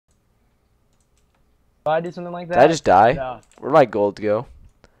I do something like that? Did I just die? No. Where'd my gold go?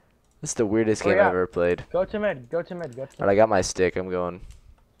 This is the weirdest game I've Yeah. ever played. Go to mid. Go to mid. Go to mid. Alright, I got my stick. I'm going.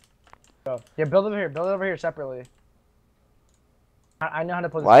 Go. Yeah, build over here. Build it over here separately. I know how to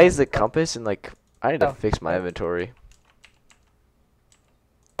put this. Why is the compass and like... I need to Go. fix my inventory.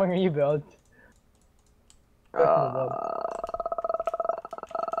 How long are you build?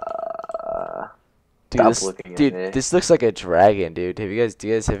 Dude, Stop looking at me. this looks like a dragon, dude. Have you guys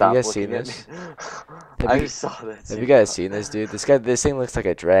seen this? I saw that. Have you guys seen this, dude? This thing looks like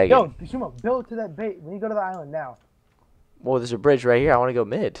a dragon. Yo, Sumo, build to that bait. We need to go to the island now. Well, there's a bridge right here. I want to go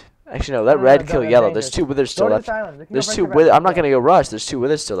mid. Actually, no. Let red kill yellow. There's two withers still left. There's two withers. I'm not gonna go rush. There's two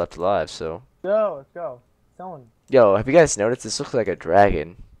withers still left alive. So. Go, let's go. Someone. Yo, have you guys noticed? This looks like a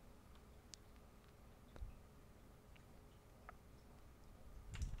dragon.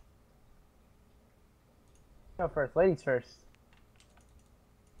 Go first. Ladies first.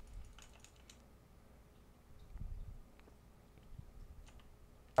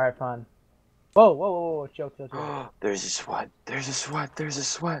 Alright, fine. Whoa, whoa, whoa, whoa, chill. There's a sweat. There's a sweat. There's a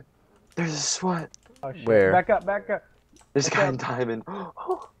sweat. There's a sweat. Oh, shit. Where? Back up, back up. There's a Back guy up. in diamond.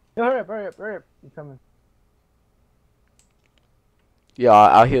 Yo, hurry up, hurry up, hurry up. He's coming. Yeah,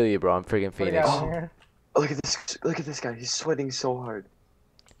 I'll heal you, bro. I'm freaking What do you Phoenix. got in here? Look at this. Look at this guy. He's sweating so hard.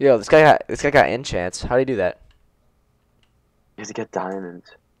 Yo, this guy got enchants. How do you do that? You have to get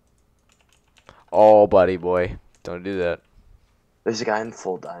diamonds. Oh, buddy boy, don't do that. There's a guy in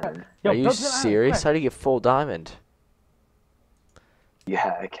full diamond. Yo, Are you build to the island, serious? quick. How do you get full diamond? You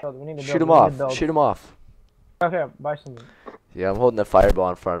hack. Build, we need to Shoot build, him we need to off. build. Shoot him off. Okay, buy something. Yeah, I'm holding a fireball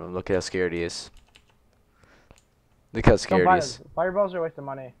in front of him. Look how scared he is. Look how Don't scared buy he is. those. Fireballs are a waste of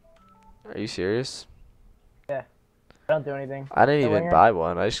money. Are you serious? I don't do anything. I didn't The even winger? buy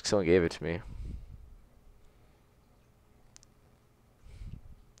one. Someone gave it to me.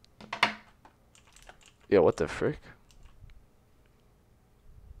 Yo, what the frick?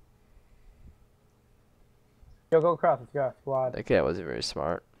 Yo, go across. Let's go. Squad. That guy wasn't very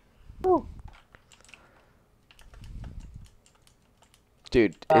smart. Woo.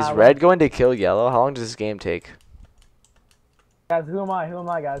 Dude, is What? red going to kill yellow? How long does this game take? Guys, who am I? Who am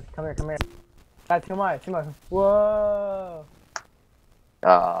I, guys? Come here, come here. Guys, who am I? Who am I? Whoa!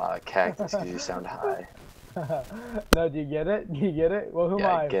 Cactus, 'cause you sound high. No, do you get it? Do you get it? Well, who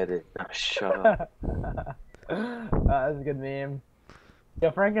Yeah, am I I? get it. Oh, shut up. That's a good meme.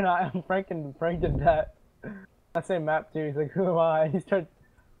 Yeah, Frank did that. That same map too. He's like, who am I? He started.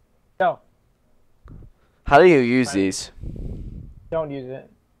 No, How do you use these? don't use it.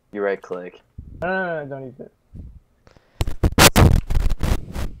 You right click. No, don't use it.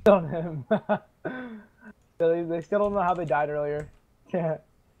 Don't him. They still don't know how they died earlier. Yeah.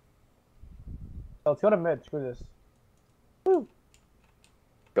 Let's go to mid. Screw this. Woo.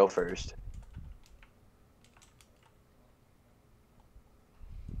 Go first.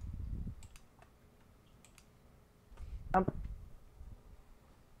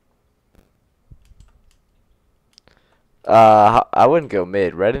 I wouldn't go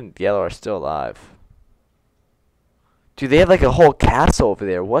mid. Red and yellow are still alive. Dude, they have like a whole castle over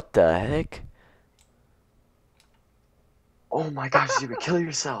there. What the heck? Oh my gosh, you would kill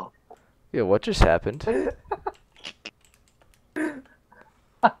yourself. Yo, what just happened?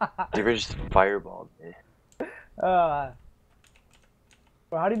 They were just fireballed me. Well,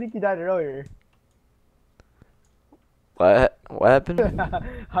 how do you think you died earlier? What? What happened?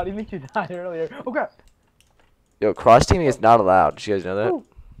 How do you think you died earlier? Oh crap! Yo, cross teaming is not allowed. Did you guys know that? Ooh.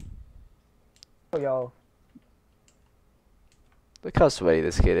 Oh yo. Look how sweaty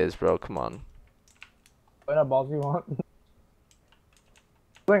this kid is, bro. Come on. What balls you want?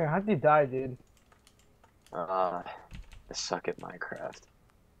 Winger, how'd you die, dude? I suck at Minecraft.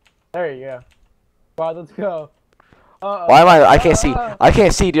 There you go. Wow, let's go. Why am I can't see. I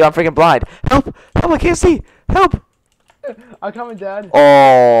can't see, dude. I'm freaking blind. Help! Help! I can't see. Help! I'm coming, Dad.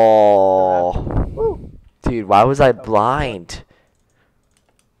 Oh. Woo. Dude, why was I blind?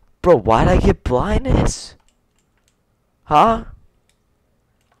 Bro, why'd I get blindness? Huh?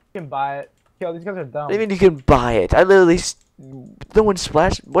 You can buy it. Yo, these guys are dumb. What do you mean you can buy it? I literally... No one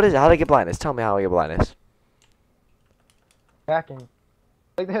splashed... What is it? How'd I get blindness? Tell me how I get blindness. Hacking.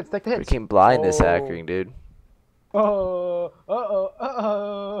 Take the hits, take the hits. Freaking blindness Oh. hacking, dude.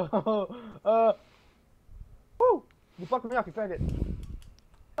 Woo! You fucked me up, you found it.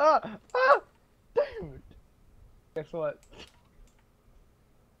 Damn. Guess what?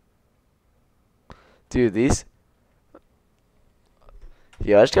 Dude, these...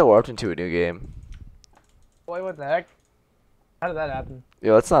 Yeah, I just got warped into a new game. Boy, what the heck? How did that happen?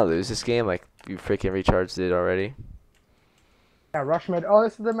 Yo, let's not lose this game like you freaking recharged it already. Yeah, rush mid. Oh,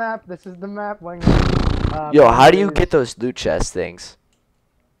 this is the map. This is the map. Winger. Yo, how do you get those loot chest things?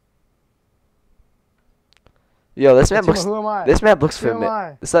 Yo, this map looks. Who am I? This map looks Who am familiar.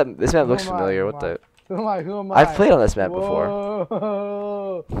 I? This map looks Who am I? familiar. Who What am the? Who am I? Who am I? I've played on this map before.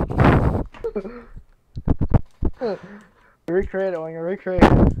 Whoa. Recreate it, Winger. Recreate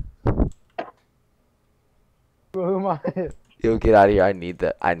it. Who am I? Yo, get out of here.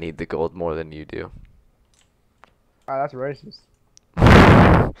 I need the gold more than you do. Ah, that's racist.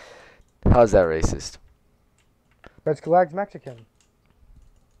 How's that racist? That's Galac's Mexican.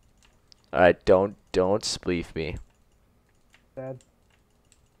 Alright, don't spleef me. Dad.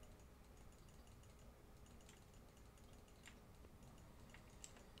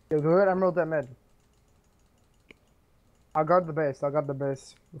 Yo, go ahead, Emerald that mid. I'll guard the base. I'll guard the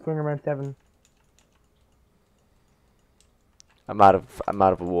base. Fingerman 7. I'm out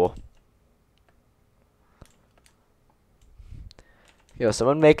of a wool. Yo,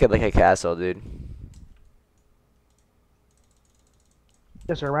 someone make it like a castle, dude.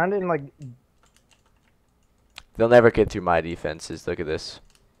 Just surround it and like. They'll never get through my defenses. Look at this.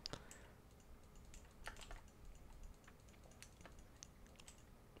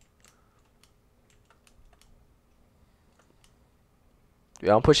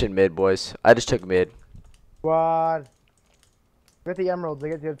 Yeah, I'm pushing mid, boys. I just took mid. Squad. Get the emeralds. They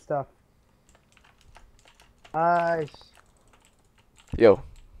get good stuff. Nice. Yo,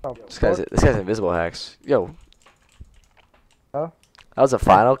 Oh, this guy's invisible hacks. Yo. Oh. That was a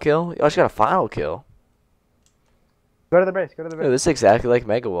final kill? Yo, I just got a final kill. Go to the base. Go to the base. Yo, this is exactly like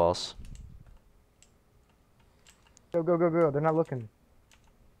Mega Walls. Go, go, go, go. They're not looking.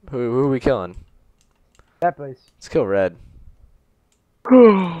 Who are we killing? That place. Let's kill red.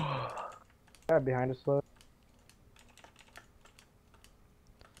 They're behind us, slow.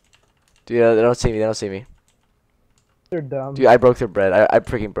 Dude, they don't see me. They don't see me. They're dumb. Dude, I broke their bread. I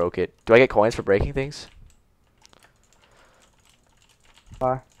freaking broke it. Do I get coins for breaking things?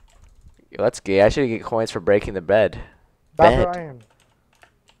 Bye. Yo, that's gay. I should get coins for breaking the bed. That's where I am.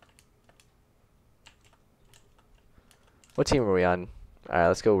 What team are we on? Alright,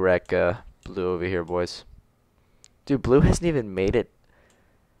 let's go wreck blue over here, boys. Dude, blue hasn't even made it.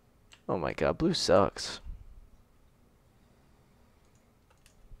 Oh my god, blue sucks.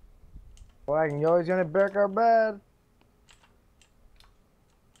 Flagging, you're always gonna break our bed.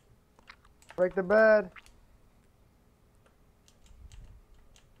 Break the bed.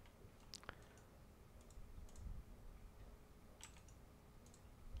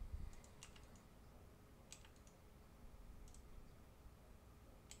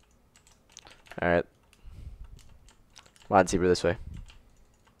 Alright. Come on, Zebra, this way.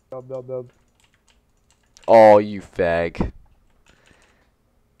 Dub, dub, dub. Oh, you fag.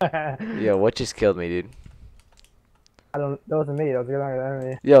 Yo, what just killed me, dude? That wasn't me. That was the other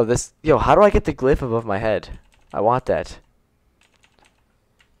enemy. Yo, how do I get the glyph above my head? I want that.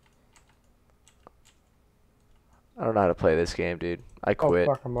 I don't know how to play this game, dude. I quit.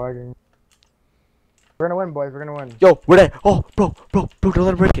 Oh, fuck, I'm lagging. We're gonna win, boys. We're gonna win. Yo, we're dead. Oh, bro, don't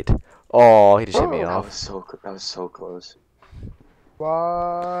let him break it. Oh, he just hit me That off. was so close.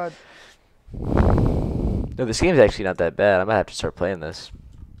 What? No, this game's actually not that bad. I might have to start playing this.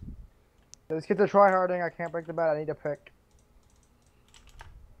 Let's get to tryharding. I can't break the bed. I need a pick.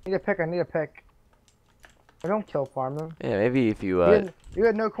 I need a pick. I don't kill farm them. Yeah, maybe if you You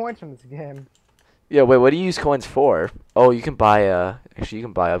had no coins from this game. Yeah, wait, what do you use coins for? Oh, you can buy actually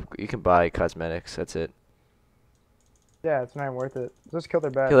you can buy cosmetics. That's it. Yeah, it's not even worth it. Just kill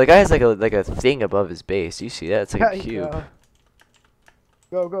their bed. Yeah, the guy has like a thing above his base. You see that? It's like a Yeah, cube.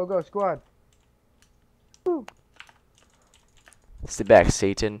 Go, go, go, squad. Woo. Sit back,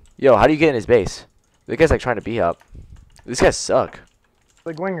 Satan. Yo, how do you get in his base? The guy's like trying to be up. These guys suck.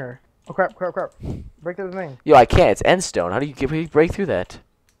 Like winger. Oh crap, crap, crap. Break through the thing. Yo, I can't. It's endstone. How do you break through that?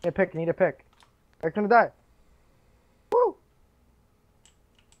 Need a pick. I'm gonna die. Woo!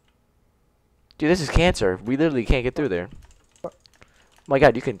 Dude, this is cancer. We literally can't get through there. Oh my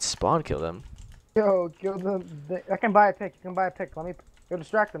god, you can spawn kill them. Yo, kill them. I can buy a pick. You can buy a pick. Let me. Go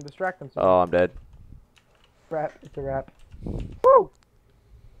distract them. Distract them. Oh, I'm dead. Wrap. It's a wrap. Woo!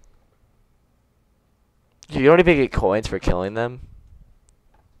 You don't even get coins for killing them.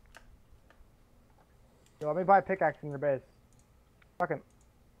 Yo, let me buy a pickaxe in their base. Fucking.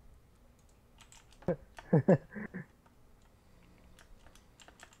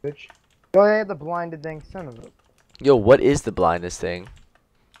 Bitch. Yo, they have the blinded thing. Son of a. Yo, what is the blindness thing?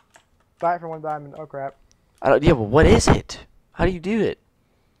 Buy it for 1 diamond. Oh crap. I don't. Yeah, but what is it? How do you do it?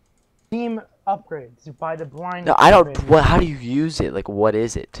 Team upgrades. You buy the blind. No, I don't. upgrade. What? How do you use it? Like, what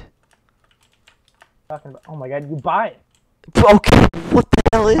is it? Oh my god, you buy it. Okay, what the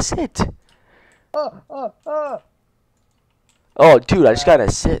hell is it? Oh. Oh, dude, I just got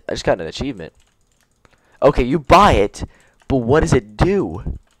an achievement. Okay, you buy it, but what does it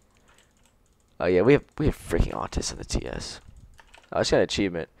do? Oh yeah, we have freaking autists in the TS. I just got an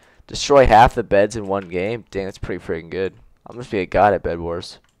achievement. Destroy half the beds in one game. Dang, that's pretty freaking good. I must be a god at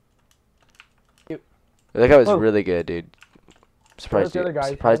Bedwars. That guy was really good, dude. Surprised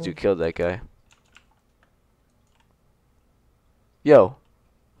you killed that guy. Yo,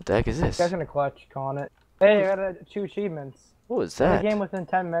 what the heck is this? This guy's gonna clutch, calling it. Hey, I got 2 achievements. What was that? Win a game within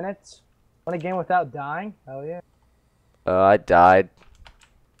 10 minutes. Win a game without dying. Hell yeah. I died.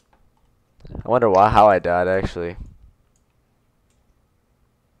 I wonder how I died, actually.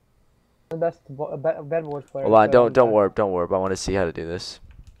 The best Bedwars player. Hold on, don't warp. I want to see how to do this.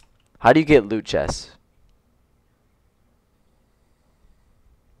 How do you get loot chests?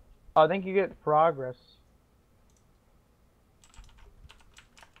 I think you get progress.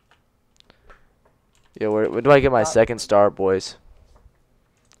 Yeah, where do I get my second star, boys?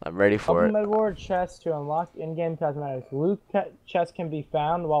 I'm ready for Open it. Bedwars chests to unlock in-game cosmetics. Loot chests can be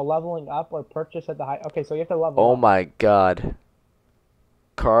found while leveling up or purchased at the high. Okay, so you have to level up. Oh my god.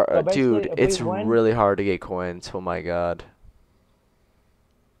 Dude, it's win, really hard to get coins. Oh my god.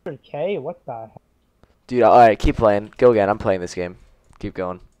 100K? What the heck? Dude, alright, keep playing. Go again. I'm playing this game. Keep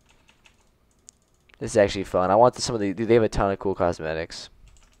going. This is actually fun. I want some of the. Dude, they have a ton of cool cosmetics.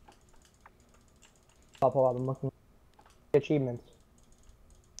 I'll pull out. I'm looking. Achievements.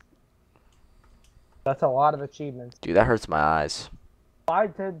 That's a lot of achievements. Dude, that hurts my eyes.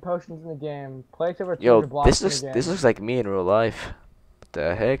 5 10 potions in the game. Place over 200 blocks this looks like me in real life. What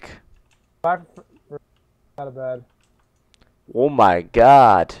the heck? 5 out of bed. Oh my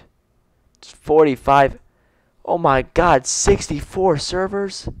god. It's 45. Oh my god, 64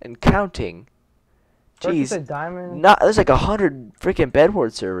 servers and counting. Jeez. There's like 100 freaking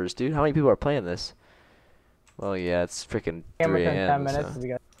Bedwars servers, dude. How many people are playing this? Well, yeah, it's freaking 3 a.m. 10 minutes.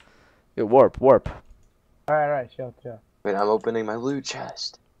 So. Yeah, warp. Alright, chill. Wait, I'm opening my loot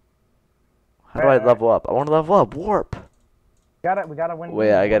chest. How do I level up? I want to level up. Warp. We gotta win.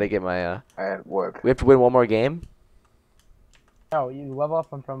 Wait, I gotta get my. Alright, warp. We have to win one more game. No, you level up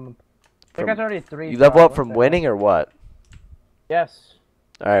from. I think already 3. You level up from winning or what? Yes.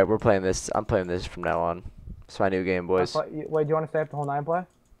 All right, we're playing this. I'm playing this from now on. It's my new game, boys. Wait, do you want to stay up the whole 9 play?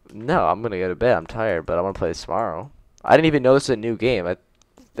 No, I'm gonna go to bed. I'm tired, but I want to play this tomorrow. I didn't even know this was a new game. I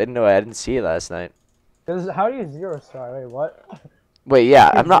didn't see it last night. How do you 0-star? Wait, what? Wait,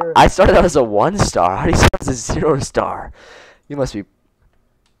 yeah, I'm not. I started out as a 1-star. How do you start as a 0-star? You must be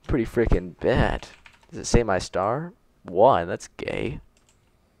pretty freaking bad. Does it say my star? 1. That's gay.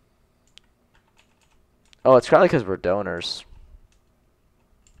 Oh, it's probably because we're donors.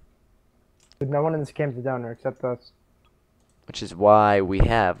 No one in this game's a donor except us. Which is why we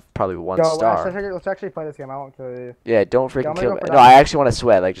have probably 1 star. Let's actually play this game. I won't kill you. Yeah, don't freaking kill me. No, I actually want to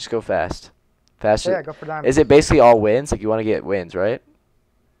sweat. Like, just go fast. Faster. Yeah, go for diamonds. Is it basically all wins? Like, you want to get wins, right?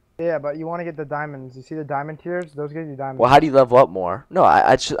 Yeah, but you want to get the diamonds. You see the diamond tiers? Those give you diamonds. Well, how do you level up more? No,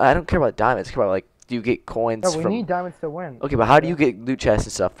 I don't care about diamonds. I care about, like, do you get coins from... No, we need diamonds to win. Okay, but how do you get loot chests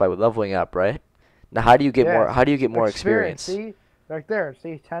and stuff by leveling up, right? Now, how do you get more? How do you get more experience? See, right there.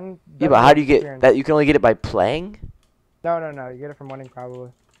 See, 10. Yeah, but how do you get that? You can only get it by playing. No. You get it from winning,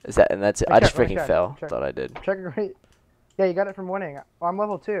 probably. Is that and that's it? I just freaking fell. Thought I did. Check it right. Yeah, you got it from winning. Well, I'm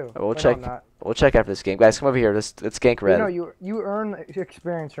level 2. We'll check. We'll check after this game, guys. Come over here. Let's gank red. No, you earn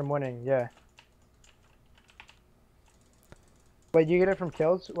experience from winning. Yeah. Wait, you get it from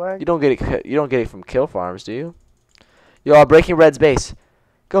kills? What? You don't get it. You don't get it from kill farms, do you? Yo, I'm breaking red's base.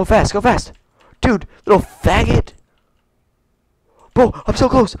 Go fast, dude, little faggot. Bro, I'm so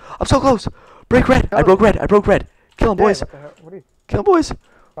close. Break red. I broke red. Kill him, boys. Kill him, boys.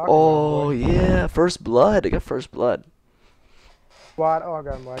 Oh yeah, first blood. I got first blood. What? Oh, I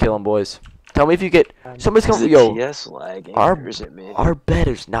got him. Kill him, boys. Tell me if you get. Somebody's coming. Yo, lagging, our bed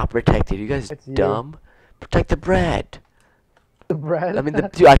is not protected. You guys dumb. Protect the bread. The bread. I mean,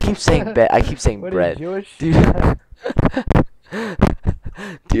 dude. I keep saying bed. I keep saying what bread. Jewish? Dude.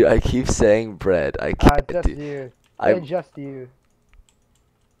 Dude, I keep saying bread. I can't. Just dude. you. Just you.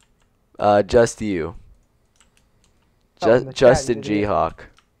 Just you. Justin G Hawk.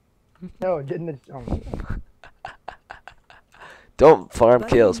 No, didn't. Don't farm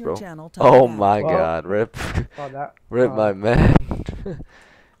kills, bro. Oh my God, rip, rip my man.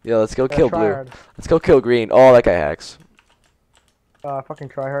 Yo, let's go kill blue. Let's go kill green. Oh, that guy hacks. Fucking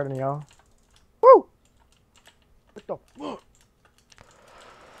try hard and yell. Woo! What the fuck?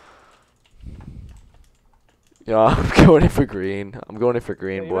 Yo, I'm going in for green.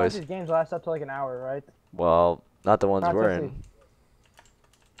 Boys. These games last up to like an hour, right? Well, not the ones we're in.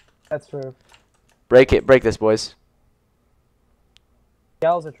 That's true. Break it. Break this, boys.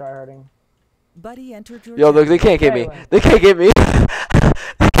 Yells are tryharding. Buddy entered your Yo, look, they can't get me. They can't get me.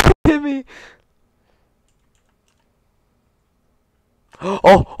 They can't get me.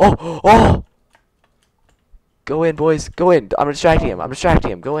 Oh. Go in, boys. Go in. I'm distracting him. I'm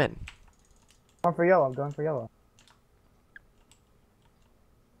distracting him. Go in. I'm going for yellow. I'm going for yellow.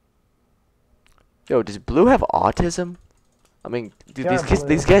 Yo, does Blue have autism? I mean, dude, Yeah, these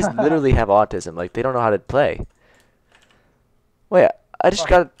Blue. guys literally have autism. Like, they don't know how to play. Wait, I just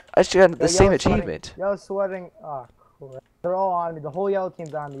got the Yo, same yellow's sweating. achievement. Yellow's sweating. Oh, cool. They're all on me. The whole yellow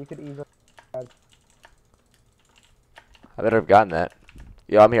team's on me. You could easily. I better have gotten that.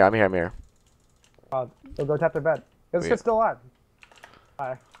 Yo, I'm here. So go tap their bed. This Wait. kid's still alive.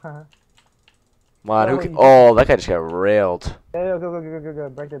 Hi. Come on, Oh, who can... you- Oh, that guy just got railed. Yeah, go.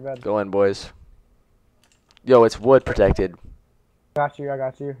 Break their bed. Go in, boys. Yo, it's wood protected. I got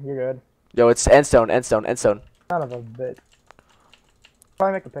you. You're good. Yo, it's endstone. Son of a bitch.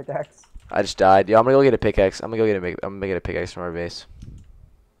 Probably make a pickaxe. I just died. Yo, I'm gonna go get a pickaxe. I'm gonna get a pickaxe from our base.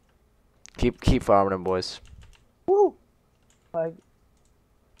 Keep farming them, boys. Woo! Like,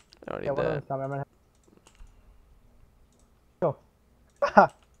 I don't yeah, need one of that. them's coming. I'm gonna. Go.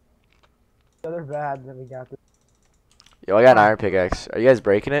 Yeah, they're bad. Then we got this. Yo, I got an iron pickaxe. Are you guys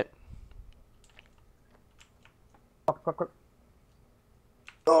breaking it? Quick.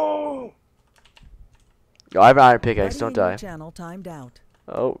 Oh! Yo, I have an iron pickaxe. Don't Buddy in your die. channel timed out.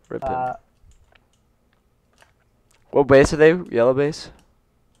 Oh, rip him. What base are they? Yellow base?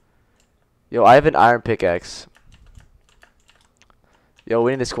 Yo, I have an iron pickaxe. Yo,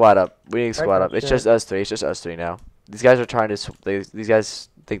 we need to squad up. It's that just us three. It's just us three now. These guys are trying to. These guys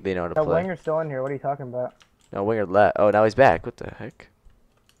think they know how to The play. winger's still in here. What are you talking about? No, winger left. Oh, now he's back. What the heck?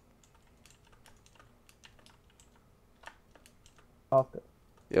 Oh,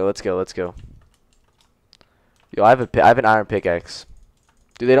 Yo, let's go. Yo, I have an iron pickaxe.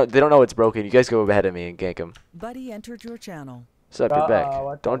 Dude, they don't know it's broken. You guys go ahead of me and gank him. Buddy entered your channel. What's up? You're back.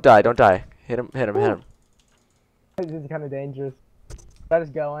 what Don't die. Hit him. This is kind of dangerous. I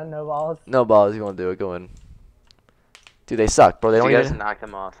just go in, no balls. No balls. You won't do it. Go in. Dude, they suck, bro. They So don't you guys even. knock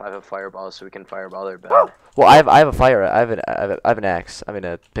them off. I have a fireball, so we can fireball their bed. Well, I have a fire. I have an axe. I mean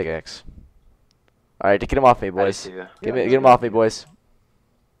a pickaxe. All right, get him off me, boys. Get him off me, boys.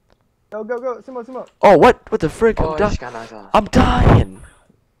 Go. Sumo. Oh, what? What the frick? Oh, I'm I dying. just got knocked off. I'm dying.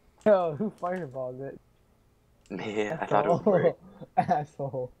 Yo, who fireballed it? Me, I thought it would work.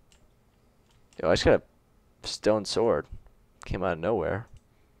 Asshole. Yo, I just got a stone sword. Came out of nowhere.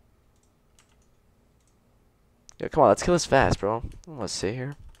 Yo, come on, let's kill this fast, bro. I don't want to sit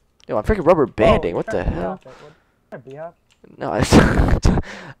here. Yo, I'm freaking rubber banding. What the hell? No, I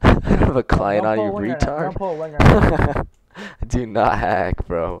don't have a client on, you retard. Don't pull a winger. Do not hack,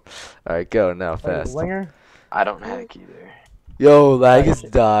 bro. Alright, go now, fast. Winger? I don't hack either. Yo, lag is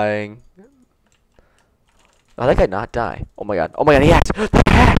dying. Oh, that guy not die. Oh my god, he hacks! That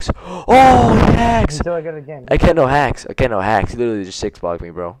hacks! Oh, he hacks! Until I get a game. I can't no hacks. He literally just six-blocked me,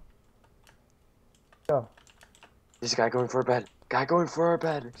 bro. Go. There's a guy going for a bed. Guy going for a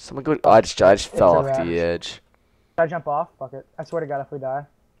bed. Someone go. Oh, I just fell a off wrap. the edge. Should I jump off? Fuck it. I swear to God, if we die.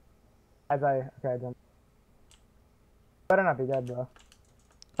 Okay, I jump. Better not be dead, bro.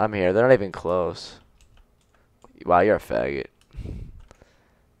 I'm here. They're not even close. Wow, you're a faggot.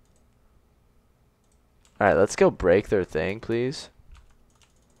 Alright, let's go break their thing, please.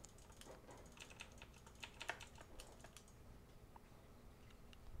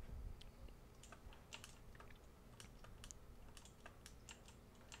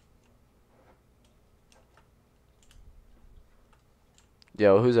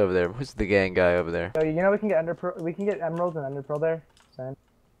 Yo, who's over there? Who's the gang guy over there? Yo, you know we can get emeralds and ender pearl there. Same.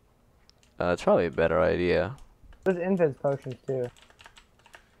 It's probably a better idea. There's invis potions too.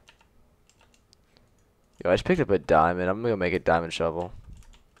 Yo, I just picked up a diamond. I'm gonna make a diamond shovel.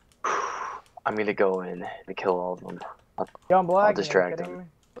 I'm gonna go in and kill all of them. Yo, I'm black. I'll distract kidding him. me?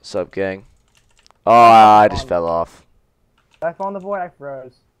 What's up, gang? Oh, I just fell off. Did I fall in the void? I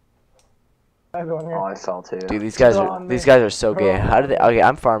froze. I go in here. Oh, I fell too. Dude, these guys Still are on me. so Bro. gay. How did they? Okay,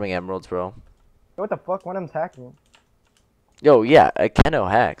 I'm farming emeralds, bro. What the fuck? One of them's hacking me. Yo, yeah, Keno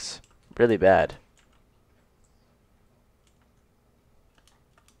hacks. Really bad.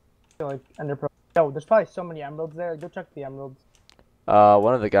 So, like ender pearl. Yo, there's probably so many emeralds there. Go check the emeralds.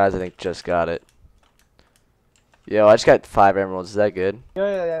 One of the guys I think just got it. Yo, I just got 5 emeralds. Is that good?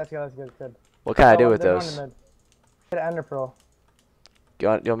 Yeah, that's good. What can I do Oh, with there's one those? in the mid. Get an ender pearl. You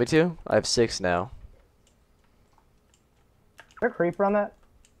want me to? I have 6 now. Is there a creeper on that?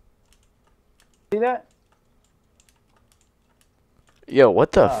 See that? Yo,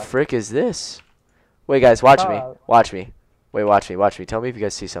 what the Fuck. frick is this? Wait, guys, watch me. Uh, Watch me. Wait, watch me. Watch me. Tell me if you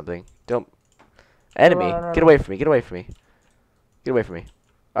guys see something. Don't. Enemy. Run. Get away from me. Get away from me. Get away from me.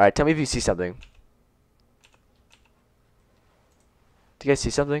 Alright, tell me if you see something. Do you guys see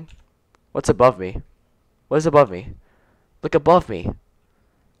something? What's above me? What is above me? Look above me.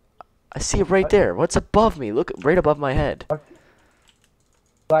 I see it right there. What's above me? Look right above my head.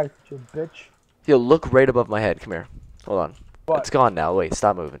 Like you bitch. Yo, look right above my head. Come here. Hold on. What? It's gone now. Wait,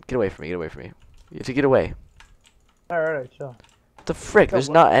 stop moving. Get away from me. Get away from me. You have to get away. Alright, chill. What the frick? Yo, There's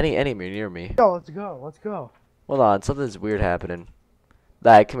what? not any enemy near me. Yo, let's go. Let's go. Hold on. Something's weird happening.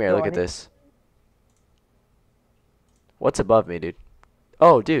 Like, come here. Yo, Look I at need- this. What's above me, dude?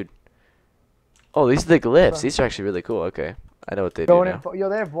 Oh, dude. Oh, these are the glyphs. These are actually really cool. Okay. I know what they do Going now. in. Yo,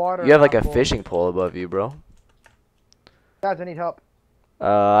 they have water. You have like a apples. fishing pole above you, bro. Guys, I need help.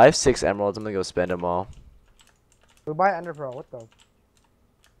 I have 6 emeralds. I'm gonna go spend them all. We buy Ender Pearl. What the?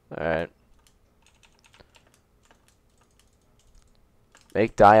 Alright.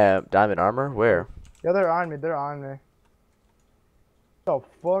 Make diamond armor? Where? Yo, they're on me. They're on me. The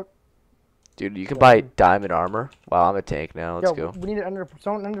fuck? Dude, you can Yeah. buy diamond armor. Wow, I'm a tank now. Let's Yo, go. we need an Ender.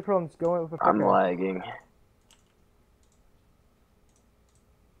 Someone Ender Pearl and just go in with a I'm pickaxe. lagging.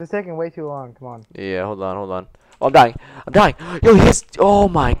 It's taking way too long. Come on. Yeah, hold on, hold on. Oh, I'm dying. I'm dying. Yo, he's. Oh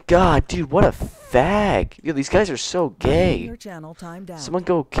my god, dude, what a fag. Yo, these guys are so gay. Your channel timed out. Someone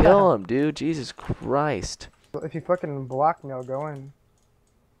go kill him, dude. Jesus Christ. If you fucking block me, I'll go in.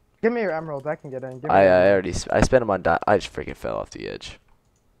 Give me your emeralds. I can get in. Give me I your already. I spent them on. I just freaking fell off the edge.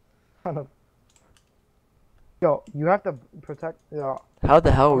 emeralds. Yo, you have to protect. Yo, How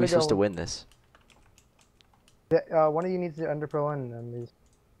the hell are I'm we gonna supposed to go- win this? one of you needs to Ender Pearl in, and these.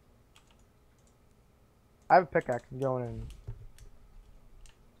 I have a pickaxe going in.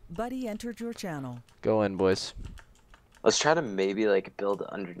 Buddy entered your channel. Go in, boys. Let's try to maybe like build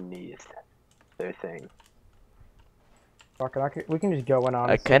underneath their thing. Fuck it, we can just go in on.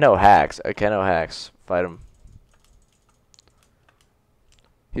 Akeno hacks. Akeno hacks. Fight him.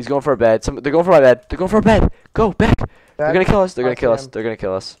 He's going for a bed. They're going for my bed. They're going for a bed. Go back. They're gonna kill us. They're gonna kill us. They're gonna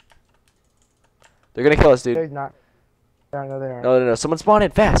kill us. They're gonna kill us, dude. They're not. No, they aren't. No. Someone spawn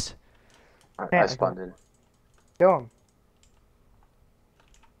in fast. I Yeah, spawned in. Kill him.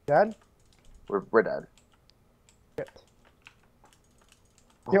 Dead? We're dead. Shit.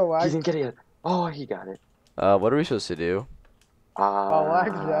 Oh, Yo, he didn't get it. Oh, he got it. What are we supposed to do?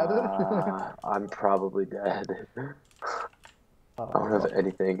 Lag's dead. I'm probably dead. I don't have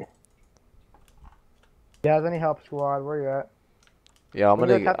anything. Yeah, any help, squad? Where you at? Yeah, I'm We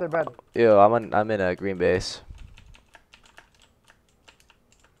gotta gonna. tap their bed. Yo, I'm in a green base.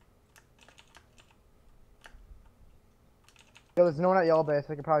 Yo, there's no one at yellow base.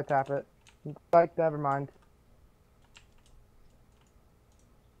 I could probably tap it. Like, never mind.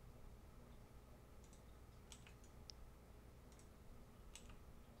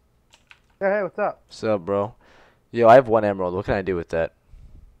 Hey, what's up? What's up, bro? Yo, I have 1 emerald. What can I do with that?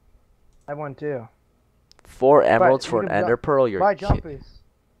 I won too. 4 emeralds you for an can ender pearl? You're Buy kid- jump boost.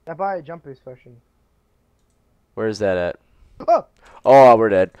 Yeah, buy a jump boost potion. Where's that at? Oh! Oh, we're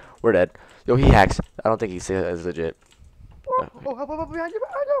dead. We're dead. Yo, he hacks. I don't think he's as legit. Oh, help, behind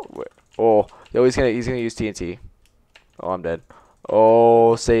you, Oh, yo, he's gonna use TNT. Oh, I'm dead.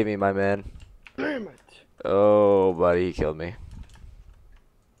 Oh, save me, my man. Damn it. Oh, buddy, he killed me.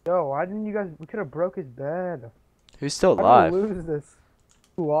 Yo, why didn't you guys, we could have broke his bed. Who's still How did alive? we lose this?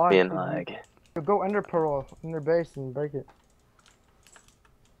 Why? Me and lag. Yo, go ender pearl in their base and break it.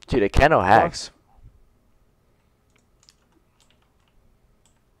 Dude, Akeno hacks.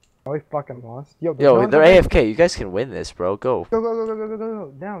 Oh, we fucking lost. Yo, there's no Yo, one they're coming. AFK. You guys can win this, bro. Go.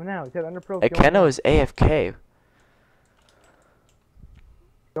 Go. Now. Get ender pearl. Akeno is AFK.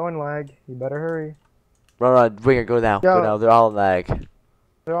 Go in lag. You better hurry. Run, Winger, go now. Go Yo. now. They're all in lag.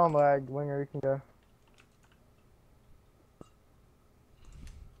 They're on lag. Winger, you can go.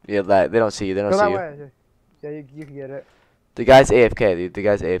 Yeah, lag. They don't see you. They don't Go see that you. way. Yeah, you can get it. The guy's AFK, dude. The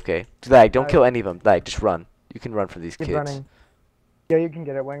guy's AFK. Lag, don't Alright. kill any of them. Lag, just run. You can run from these Keep kids. running. Yeah, you can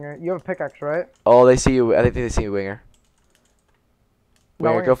get it, Winger. You have a pickaxe, right? Oh, they see you. I think they see you, Winger.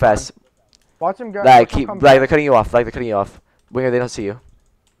 No, Winger, go Winger's fine. fast. Watch him go. Lag, watch him keep. come Lag, they're back. cutting you off. Lag, they're cutting you off. Winger, they don't see you.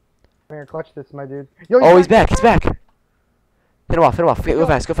 Winger, clutch this, my dude. Yo, Oh, he's back. He's back. Hit him off. Go Yo,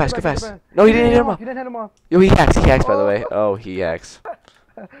 fast. Go get fast. back. No, he didn't hit him off. You didn't hit him off. Yo, he hacks. He hacks, by the Oh. way. Oh, he hacks.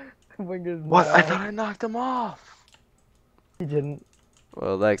 Winger's What? I mad. thought I knocked him off. He didn't.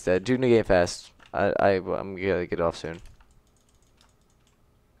 Well, Lag's dead. Do new game fast. I'm gonna get off soon.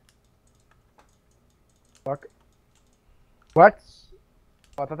 Fuck. What?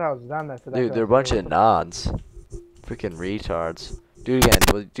 Oh, I thought that was done. That Dude, they're a bunch of nods. Freaking retards. Do it again.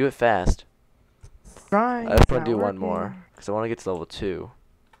 Well, do it fast. Trying. I just want to do one more because I want to get to level 2.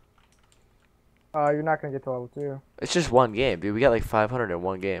 You're not gonna get to level 2. It's just one game, dude. We got like 500 in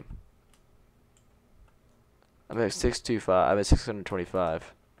one game. I'm at 625. I'm at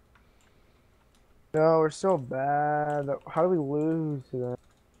 625. No, we're so bad. How do we lose to them?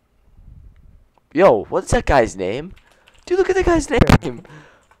 Yo, what's that guy's name? Dude, look at the guy's name.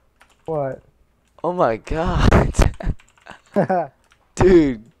 What? Oh my god.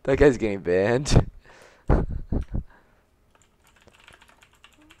 Dude, that guy's getting banned.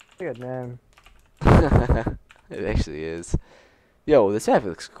 Good name. It actually is. Yo, this map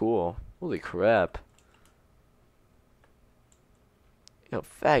looks cool. Holy crap. Yo,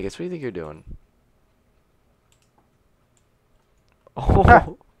 faggots, what do you think you're doing?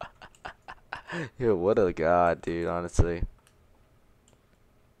 Oh. Yo, what a god, dude, honestly.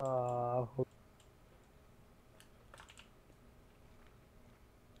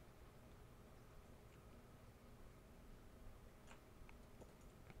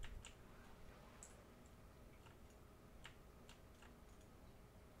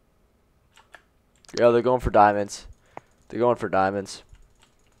 Yo, they're going for diamonds. They're going for diamonds.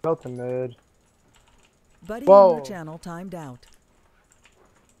 Built a mid. Buddy Whoa. in your channel timed out.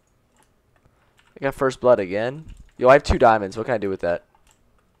 I got first blood again. Yo, I have 2 diamonds. What can I do with that?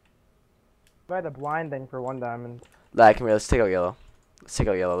 Buy the blind thing for 1 diamond. Lag, come here. Let's take out yellow. Let's take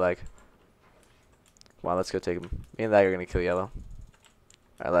out yellow, Lag. Come on, let's go take him. Me and Lag are going to kill yellow.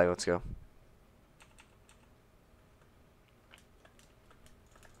 Alright, Lag, let's go.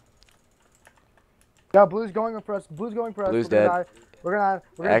 Yeah, blue's going for us. Blue's going for us. Blue's we're gonna dead. Die. We're gonna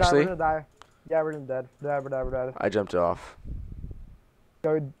die. Actually? We're gonna die. Yeah, we're dead. We're dead. I jumped off.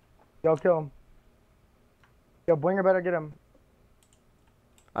 Yo, kill him. Yo, Blinger better get him.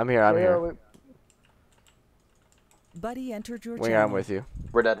 I'm here, I'm here. Buddy entered your Winger, channel. I'm with you.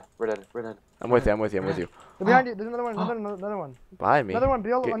 We're dead. We're dead. We're dead. I'm with you, I'm with you, I'm with you. They're behind you. There's another one. Another one. Behind me. Another one.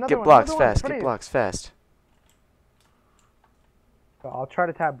 Below, Get, another get one. blocks another one, fast, in front get of you. blocks fast. I'll try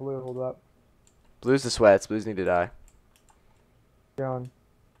to tap blue. Hold up. Blue's the sweats, blues need to die. Going.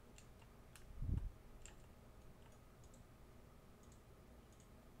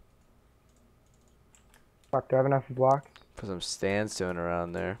 Fuck, do I have enough blocks? Put some stands doing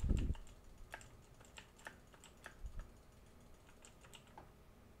around there.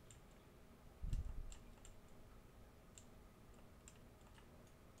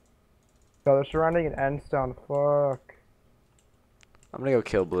 Yo, they're surrounding an end stone. Fuck. I'm gonna go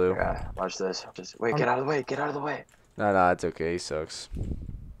kill blue. Yeah, watch this. Just wait. Get out of the way. Get out of the way. No, it's okay, he sucks.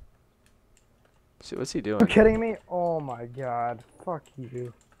 See, what's he You doing? kidding me? Oh my god. Fuck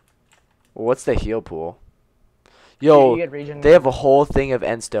you. Well, what's the heal pool? Yo, You get regen. they have a whole thing of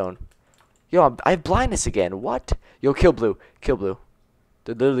endstone. Yo, I have blindness again. What? Yo, kill blue. Kill blue.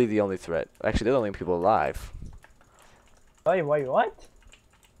 They're literally the only threat. Actually, they're the only people alive. Wait, what?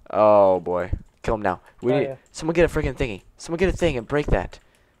 Oh boy, kill him now. We Oh, need yeah. someone get a freaking thingy. Someone get a thing and break that.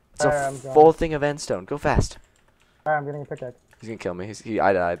 It's Alright, a I'm going. full thing of endstone. Go fast. Alright, I'm getting a pickaxe. He's gonna kill me.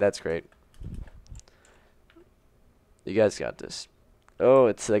 I died. That's great. You guys got this. Oh,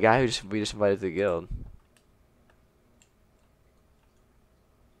 it's the guy who we just invited to the guild.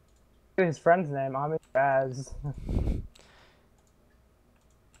 Look at his friend's name. I'm Raz.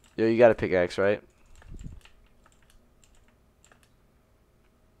 Yo, you got a pickaxe, right?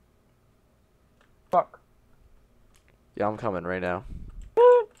 Fuck. Yeah, I'm coming right now.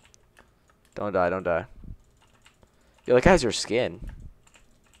 Don't die, don't die. Yo, that guy's your skin.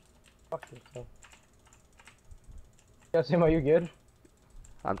 Fuck yourself. Yo, Simo, you good?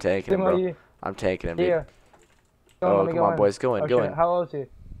 I'm tanking him, Simo, bro. you... I'm tanking him, dude. Yeah. Oh, come on, boys. Go in, Oh, go shit. in. How low is he?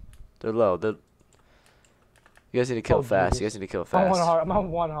 They're low. You guys need to kill Oh, fast. Jesus. You guys need to kill I'm on one fast. heart. I'm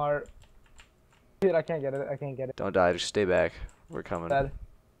on 1 heart. Dude, I can't get it. I can't get it. Don't die. Just stay back. We're coming. Dead.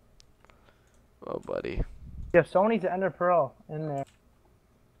 Oh, buddy. Yeah, someone needs to ender pearl in there.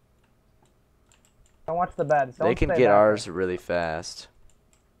 Don't watch the bed. They can get ours really fast.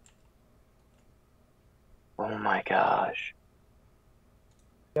 Oh my gosh.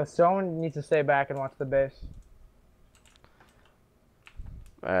 Yeah, someone needs to stay back and watch the base.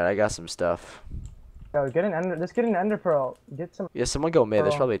 Alright, I got some stuff. Yo, get an ender. Just get an ender pearl. Get some. Yeah, someone go mid.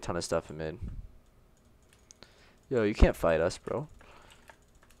 There's Pearl. probably a ton of stuff in mid. Yo, you can't fight us, bro.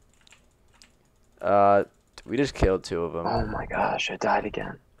 We just killed 2 of them. Oh my gosh. I died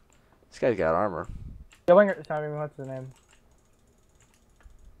again. This guy's got armor. Yo, Winger. Sorry, what's his name?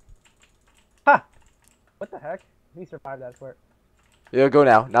 Ha! What the heck? He survived that swear. Yo, go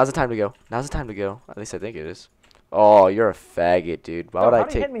now. Now's the time to go. Now's the time to go. At least I think it is. Oh, you're a faggot, dude. Why would I How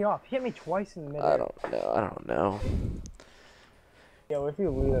did he take... hit me off? He hit me twice in the middle. I don't know. Yo, if you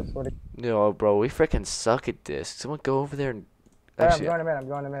lose, I swear to No, bro, we freaking suck at this. Someone go over there and I'm actually, going to mid. I'm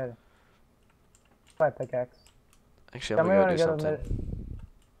going to mid. Fight pickaxe. actually, Tell I'm me gonna when go to do go to something. mid.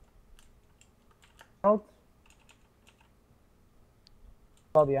 Emeralds?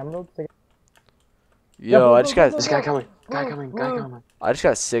 All the emeralds together. Yo, I just got, This guy coming. Guy coming. Guy coming. I just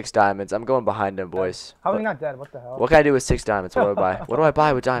got 6 diamonds. I'm going behind him, boys. How are we not dead? What the hell? What can I do with 6 diamonds? What do I buy? What do I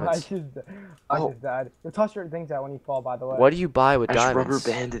buy with I diamonds? just died. You toss your things out when you fall, by the way. What do you buy with I just rubber diamonds?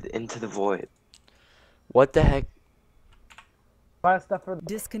 banded into the void. What the heck? Buy stuff for the...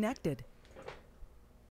 Disconnected.